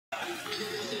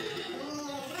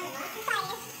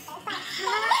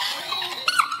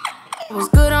Was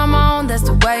good on my own, that's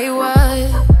the way it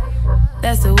was.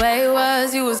 That's the way it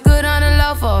was. You was good on the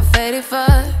low for a faded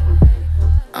fuck.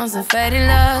 On some faded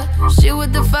love. Shit,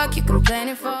 what the fuck you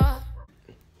complaining for?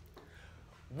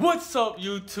 What's up,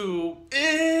 YouTube?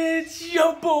 It's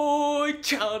your boy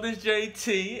Childish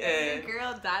JT and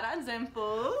girl Dada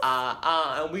Zimple.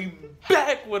 And we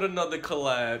back with another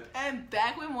collab. And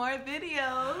back with more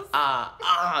videos.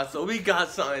 So we got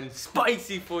something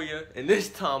spicy for you, and this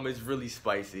time it's really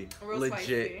spicy.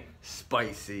 Legit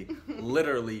spicy.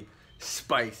 Literally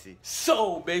spicy.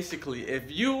 So basically,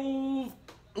 if you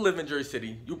live in Jersey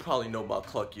City, you probably know about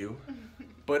Cluck.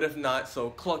 But if not, so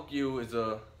Cluck is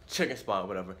a chicken spot or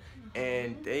whatever,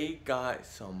 and they got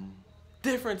some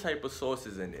different type of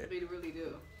sauces in there. They really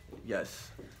do. Yes,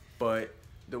 but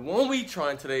the one we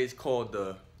trying today is called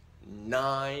the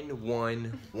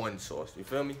 911 sauce. You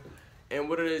feel me? And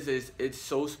what it is it's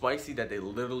so spicy that they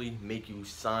literally make you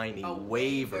sign a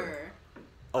waiver.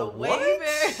 A what?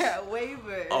 A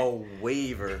waiver. A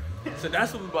waiver. So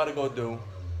that's what we about to go do.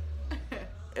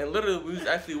 And literally, we was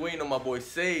actually waiting on my boy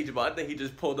Sage, but I think he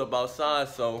just pulled up outside,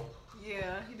 so.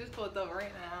 Yeah, he just pulled up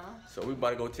right now. So we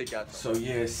about to go take out. So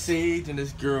yeah, Sage and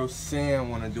this girl Sam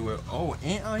want to do it. Oh,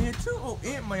 Ant out here too. Oh,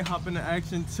 Ant might hop into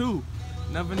action too.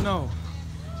 Never know.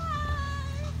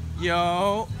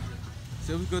 Yo.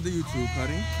 So we go to YouTube,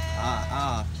 Cuddy.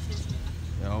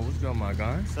 Yo, what's good, my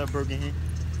guy? What's up, Broken here?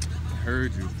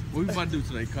 Heard you. What we about to do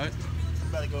today, Cut? We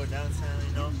about to go downtown,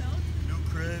 you know. New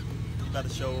crib. We about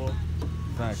to show off.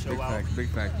 Facts, big facts, big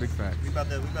facts, big facts. We about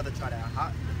to try that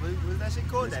hot. What's that shit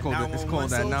called? It's called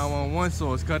that 911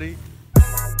 sauce, Cuddy.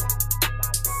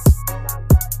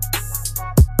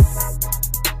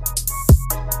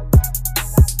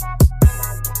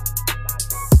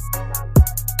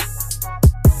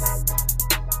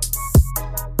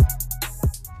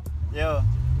 Yo,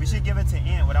 we should give it to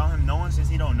Ant without him knowing, since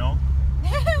he don't know.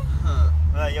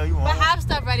 Like, yo, you want? But have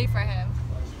stuff ready for him.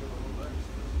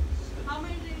 How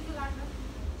many drinks you got?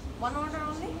 One order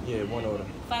only? Yeah, one order.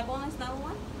 5 boneless, number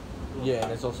one? Yeah,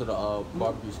 and it's also the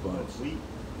barbecue spots. Sweet.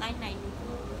 $9.90.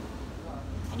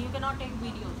 And you cannot take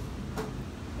videos.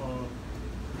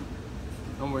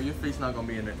 Don't worry, your face not gonna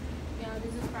be in it. Yeah,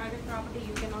 this is private property.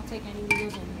 You cannot take any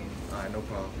videos in here. Alright, no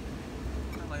problem.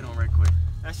 Turn the light on right quick.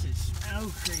 That shit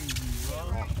smells crazy,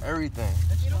 bro. Everything.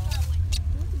 Oh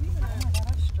my god,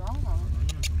 that's strong.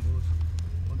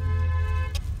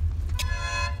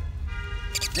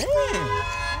 Damn!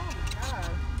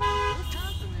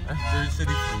 That's Jersey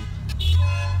City food.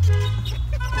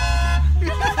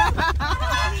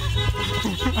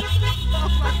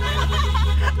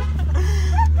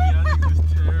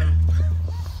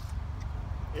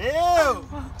 Ew!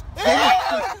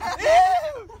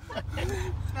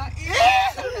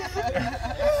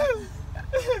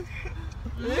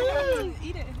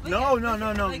 Eat it. No.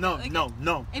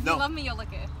 If you love me, you'll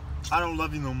lick it. I don't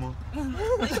love you no more.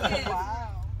 Lick it. Wow.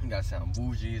 You gotta sound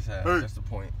bougie as hell. Hey. That's the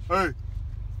point. Hey.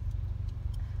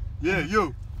 Yeah,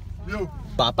 you.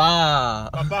 Papa.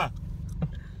 Papa.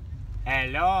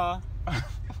 Hello. Hey,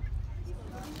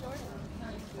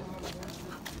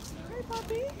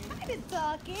 puppy. I've been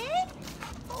talking.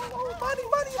 Oh, buddy.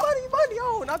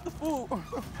 Oh, not the food.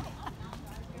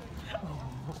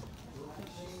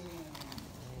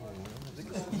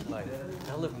 Like,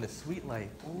 I live in the sweet life.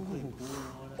 Ooh.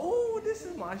 Oh, this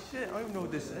is my shit. I don't even know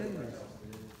what this is.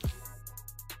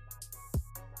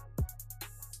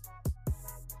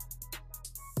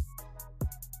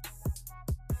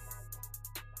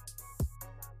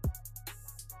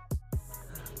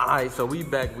 Alright, so we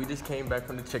back. We just came back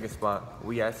from the chicken spot.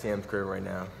 We at Sam's crib right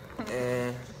now.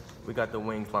 And we got the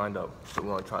wings lined up. So we're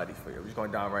gonna try these for you. We're just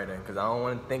gonna dive right in because I don't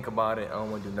wanna think about it. I don't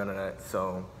wanna do none of that.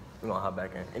 So we're gonna hop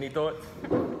back in. Any thoughts?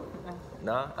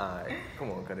 Nah? Alright.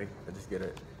 Come on, Cuddy. Let's just get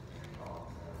it.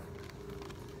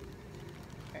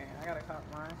 Okay, I gotta cut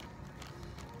mine.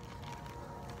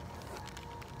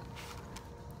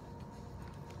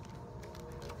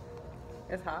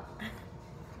 It's hot.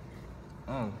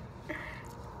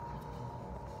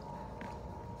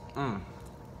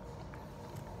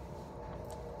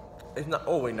 It's not.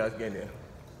 Oh wait, no, it's getting there.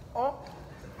 Oh.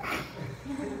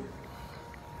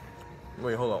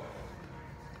 Wait, hold on.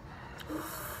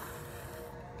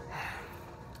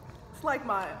 It's like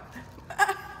mine.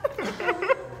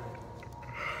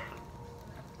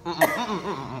 I'm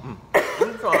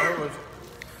sorry.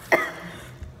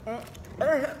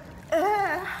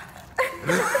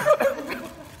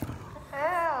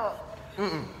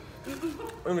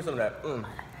 Give me some of that.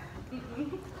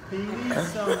 He needs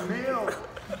some milk.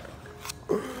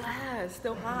 It's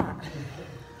still hot.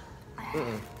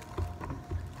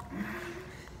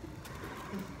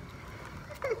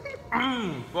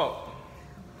 Fuck.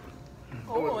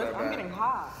 Oh, I'm getting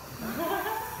hot.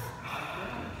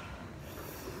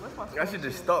 That shit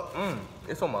just stuck.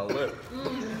 It's on my lip.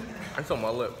 It's on my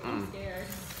lip. I'm scared.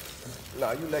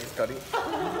 Nah, you next, Cuddy.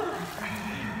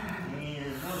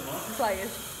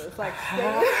 It's like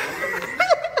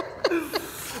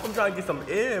I'm trying to get some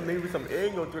air. Maybe some air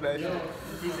go through that shit.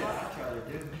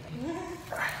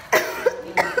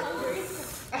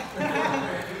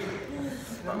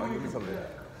 Give me some of that.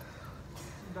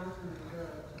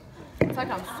 It's like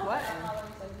I'm sweating.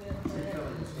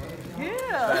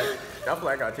 Yeah. I feel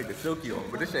like I gotta take the silky off,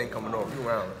 but this shit ain't coming off. You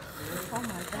around. Oh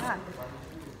my god.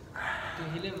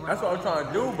 That's what I was trying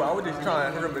to do, but I was just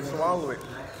trying to hurry up and swallow it.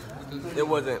 It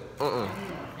wasn't.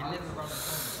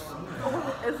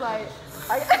 It's like.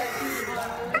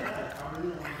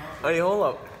 Hey, hold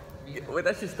up. Wait,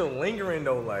 that shit's still lingering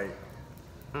though, like.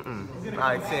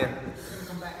 Alright, Sam.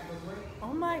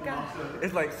 Oh my god.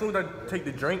 It's like as soon as I take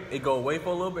the drink, it go away for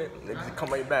a little bit, it just come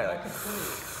right back. Like.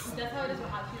 That's how it is with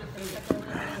hot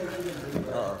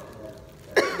Cheetos.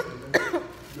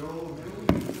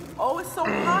 Oh, it's so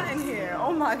hot in here.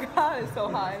 Oh my god, it's so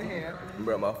hot in here.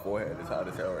 Bro, my forehead is hot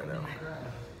as hell right now.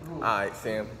 Alright,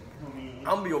 Sam. I'm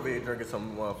gonna be over here drinking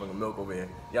some motherfucking milk over here.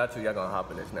 Y'all two, y'all gonna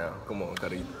hop in this now. Come on,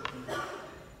 Cuddy.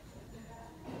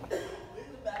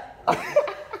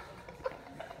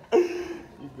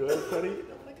 You good, Cuddy?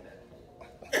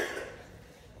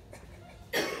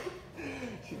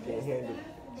 She can't handle it.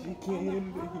 She can't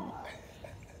handle the heat.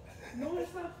 No,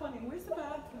 it's not funny. Where's the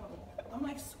bathroom? I'm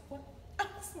like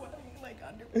sweating like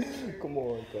under. Come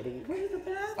on, Cuddy. Where's the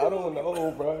bathroom? I don't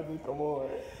know, bro. Just come on.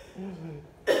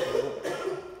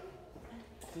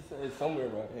 She said it's somewhere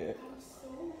right here. I'm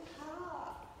so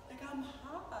hot. Like I'm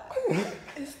hot.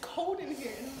 It's cold in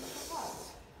here and I'm hot.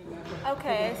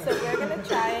 Okay, so we're gonna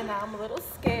try it now. I'm a little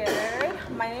scared.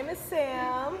 My name is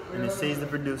Sam. And it says the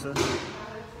producer.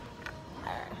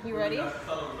 Alright, you ready?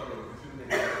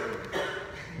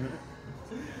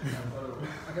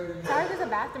 Sorry, there's a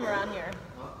bathroom around here.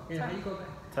 Yeah, how you go back?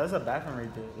 Tell us a bathroom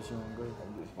right there if you want to go.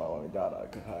 I'm just following Dada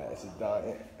because her ass is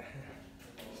dying.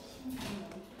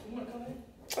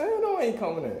 I don't know, I ain't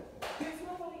coming in.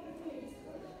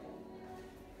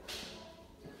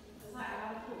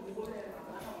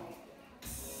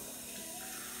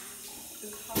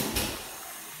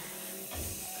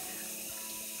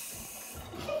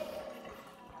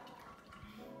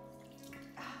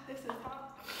 This is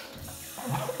hot.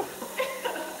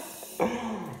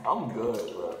 I'm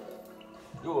good, bro.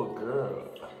 You a girl.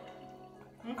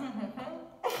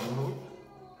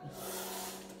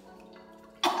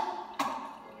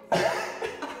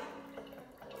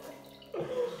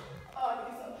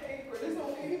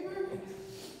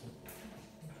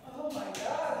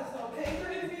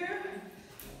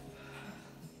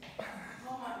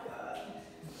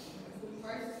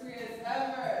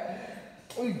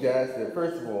 We gassed it.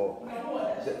 First of all,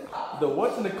 the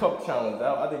what's in the cup challenge,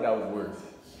 I think that was worse.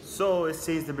 So it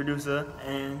says the producer,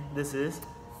 and this is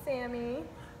Sammy.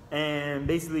 and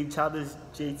basically Childish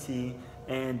JT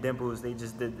and Dimples. They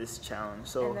just did this challenge.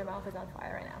 So And their mouth is on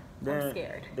fire right now. they're- I'm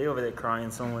scared. They over there crying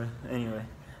somewhere. Anyway,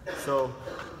 so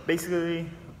basically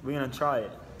we're gonna try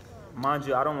it. Mind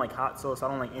you, I don't like hot sauce. I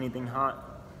don't like anything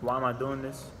hot. Why am I doing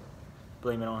this?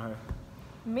 Blame it on her.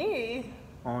 Me?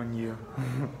 On you.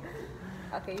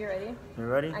 Okay, you ready? You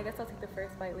ready? I guess I'll take the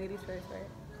first bite. Ladies first,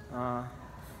 right?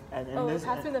 And in Oh, this,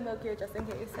 pass me the milk here just in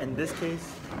case. in this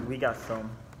case, we got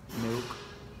some milk.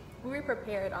 We were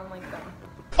prepared, unlike them.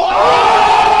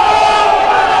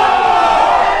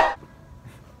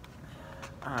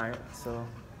 Alright, so,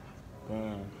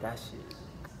 damn, that shit.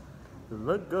 It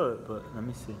look good, but let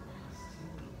me see.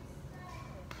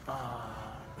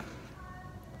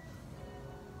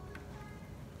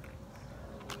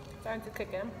 Starting to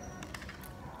kick in.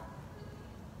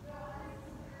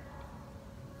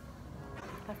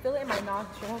 I feel it in my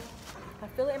nostrils. I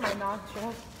feel it in my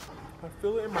nostrils. I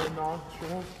feel it in my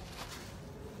nostrils.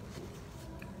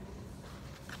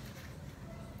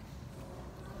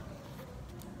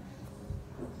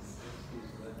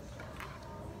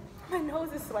 My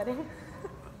nose is sweating.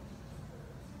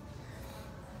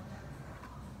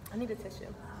 I need a tissue.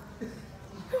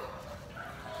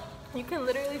 You can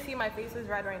literally see my face is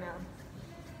red right now.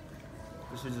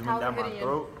 This shit just How's went down it my hitting you?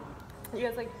 throat. You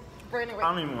guys like burning I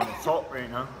right don't even want to talk right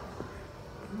now.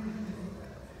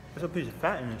 There's a piece of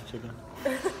fat in this chicken.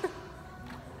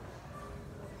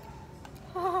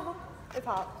 It's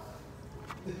hot.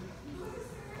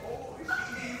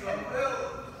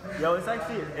 Yo, it's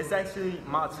actually,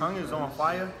 my tongue is on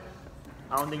fire.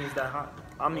 I don't think it's that hot.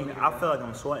 I mean, I feel like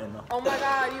I'm sweating though. Oh my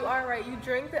god, you are right. You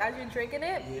drink it as you're drinking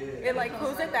it, it like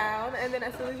cools it down, and then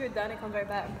as soon as you're done, it comes right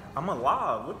back. I'm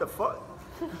alive. What the fuck?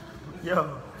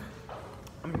 Yo,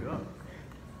 I'm good.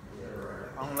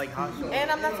 I don't like hot shit.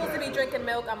 And I'm not supposed to be drinking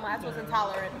milk. I'm lactose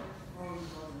intolerant.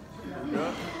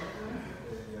 Yeah.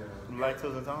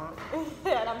 Lactose intolerant?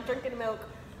 Yeah, and I'm drinking milk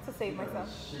to save myself.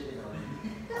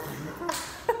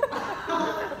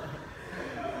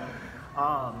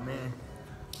 Oh man,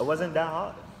 it wasn't that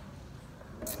hot.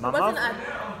 My It wasn't,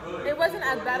 mouth, it wasn't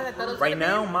as bad as I thought it was right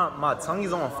gonna now, my tongue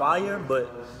is on fire, but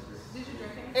be.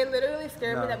 It literally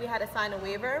scared me No. that we had to sign a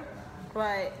waiver,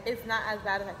 but it's not as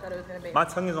bad as I thought it was gonna be. my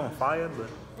tongue is on fire.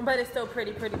 But it's still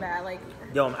pretty bad. Like,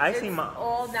 Yo, I'm actually it's my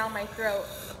all down my throat.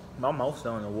 mouth's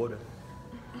still in the water.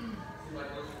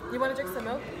 You want to drink some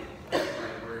milk?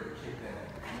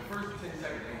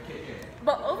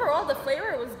 But overall, the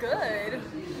flavor was good.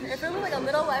 If it was like a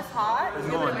little less hot, It's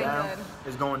it would going have been down. good.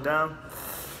 It's going down.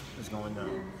 It's going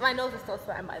down. My nose is still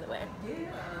sweating, by the way.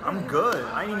 I'm good.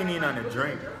 I ain't even need nothing to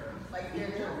drink.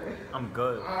 I'm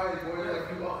good.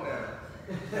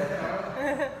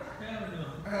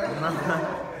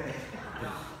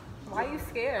 Why are you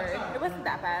scared? It wasn't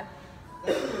that bad.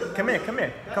 Come here. Come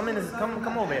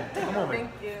over here. Come over here.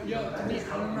 Thank you. Yo, I mean,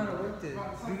 I don't know how to work this.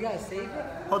 Do you guys save it?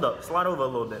 Hold up. Slide over a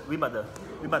little bit. We about to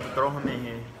throw him in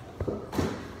here.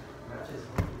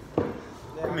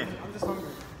 Come here. I'm just hungry.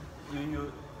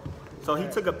 So he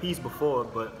took a piece before,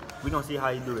 but we gonna see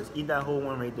how he do this. Eat that whole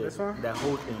one right there. This one? That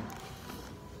whole thing.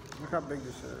 Look how big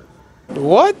this shit is.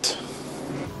 What?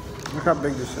 Look how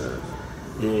big this shit is.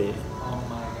 Yeah.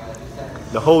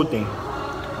 The whole thing.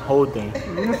 The whole thing.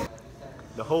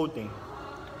 The whole thing.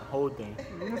 The whole thing.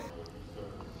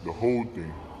 The whole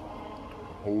thing.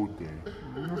 The whole thing.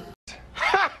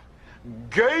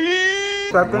 Gay!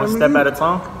 One step at a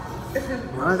time.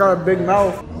 I got a big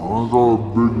mouth. I got a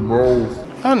big mouth.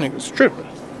 That nigga's tripping.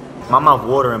 My mouth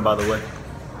watering, by the way.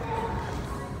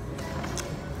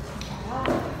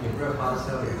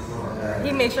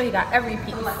 He made sure he got every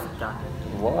piece.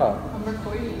 Wow.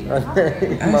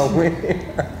 My win.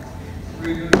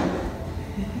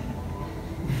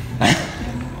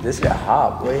 This shit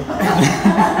hot, boy.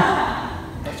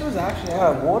 That shit was actually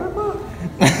hot. Water, bro?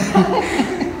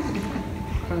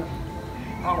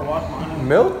 I'll wash mine.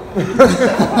 Milk? I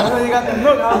know you got the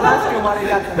milk. I was asking why you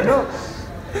got the milk.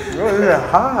 Bro, this is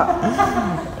hot.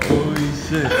 Holy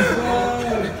shit.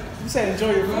 You said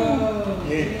enjoy your food.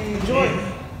 Yeah. Enjoy it.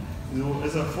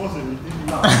 It's unfortunate.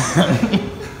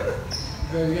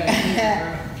 Bro, you gotta eat it,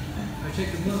 bro. I check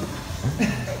the milk.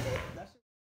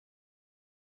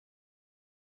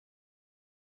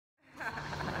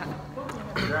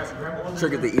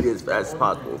 Trigger to eat it as fast as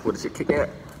possible before the shit kick in.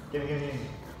 Give me.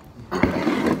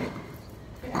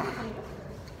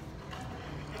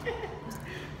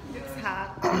 It's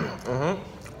hot.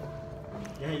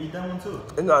 Yeah, eat that one too.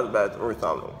 It's not as bad as every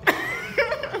time though.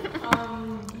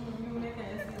 You making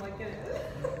it seem like it.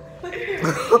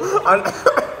 I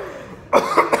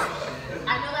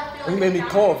I know that feeling. You made me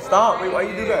cough. Stop. Wait, why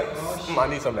you do that? I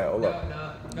need some of that. Hold up.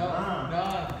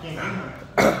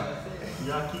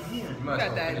 Y'all keep eating.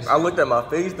 I looked at my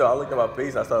face though. I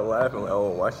started laughing. Like,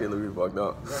 oh, my shit look really fucked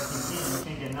up. You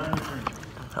can't get none of drink.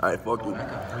 Alright, fuck you.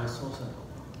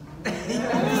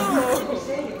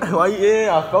 Why you?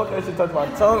 Yeah, I felt that shit touch my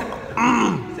tongue.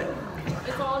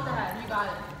 It's all that. You got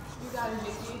it. You got it,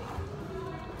 Mickey.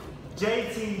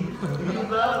 JT, do you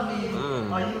love me?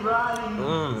 Are you riding?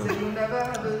 Say you never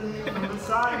ever leave from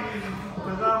beside me.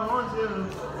 Cause I want you,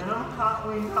 and I'm hot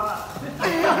when you're hot.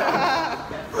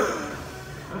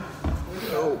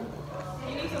 Yo,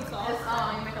 You need some sauce.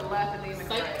 You make a laugh and then you make a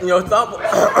cry. yo, stop.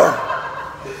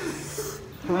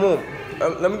 Come on.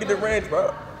 Let me get the ranch,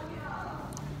 bro.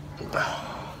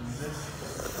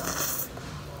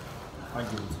 I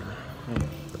give it to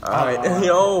you. Alright,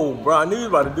 yo, bro, I knew you was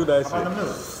about to do that How about the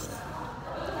shit.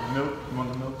 milk? Milk? You want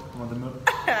the milk? You want the milk?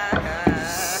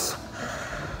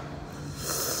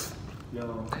 Yo.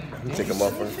 Let me take a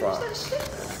motherfucking fry.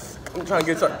 I'm trying to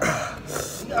get some.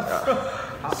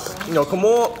 Yo, come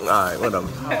on. Alright, whatever.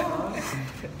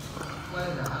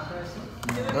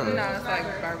 No, it's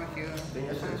like barbecue.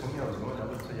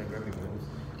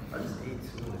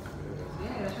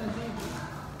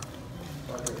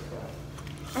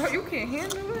 Oh, you can't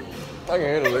handle it? I can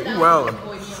handle it. You wildin'.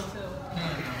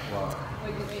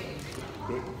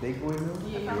 Big boy milk?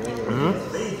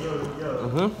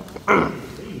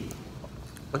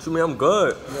 What you mean? I'm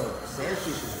good. Yo, sandfish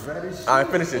is red as shit. Alright,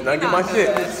 finish it. Now get my shit.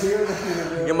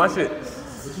 Get my shit.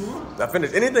 Now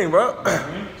finish anything, bro.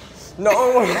 No, I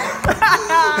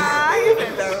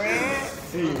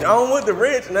don't want the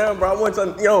ranch now, bro. I want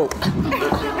some. Yo.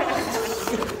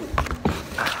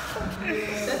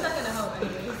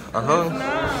 It's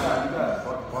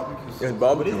barbecue.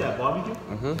 What is that, barbecue?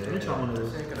 Mm-hmm. Let me try one of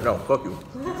those. No, fuck you.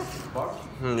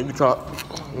 You can try.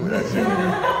 That shit.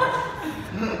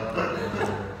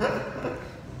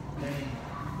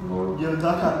 Yo,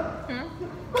 Dada.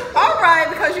 All right,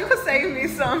 because you could save me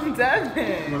some,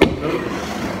 Devin.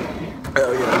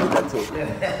 Hell yeah, I need that too.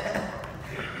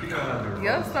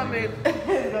 Your stomach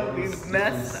is gonna be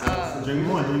messed up. Drink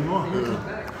more, drink more.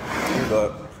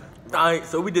 Alright,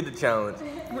 so we did the challenge.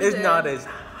 It's not as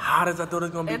hot as I thought it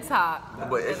was gonna be. It's hot.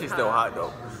 But it's still hot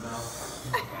though.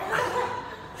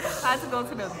 I had to go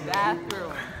to the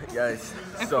bathroom. Yes.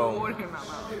 And So put water in my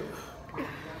mouth.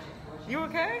 You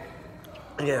okay?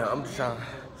 yeah, I'm just trying.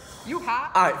 You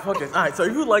hot? Alright, fuck this. Alright, so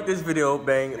if you like this video,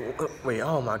 bang. Wait,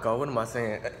 oh my god, what am I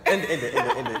saying? End it.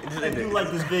 Just end If you it.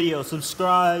 like this video,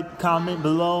 subscribe, comment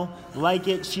below, like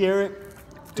it, share it,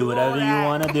 do whatever you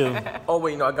want to do. Oh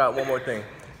wait, no, I got one more thing.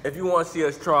 If you want to see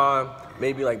us try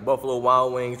maybe like Buffalo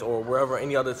Wild Wings or wherever,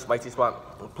 any other spicy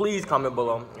spot, please comment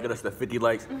below. Get us the 50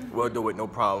 likes. We'll do it, no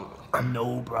problem.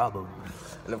 No problem.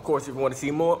 And of course, if you want to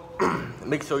see more,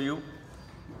 make sure you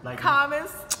Like,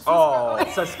 Comments.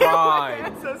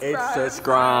 subscribe. It's Subscribe.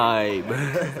 subscribe.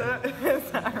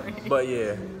 Sorry. But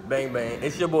yeah, bang bang.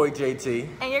 It's your boy JT.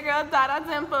 And your girl Dada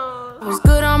Dimples. I was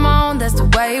good on my own, that's the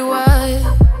way it was.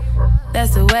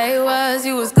 That's the way it was.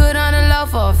 You was good on the low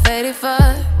for a faded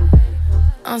fuck.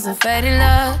 On some faded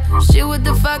love. Shit, what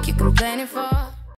the fuck you complaining for?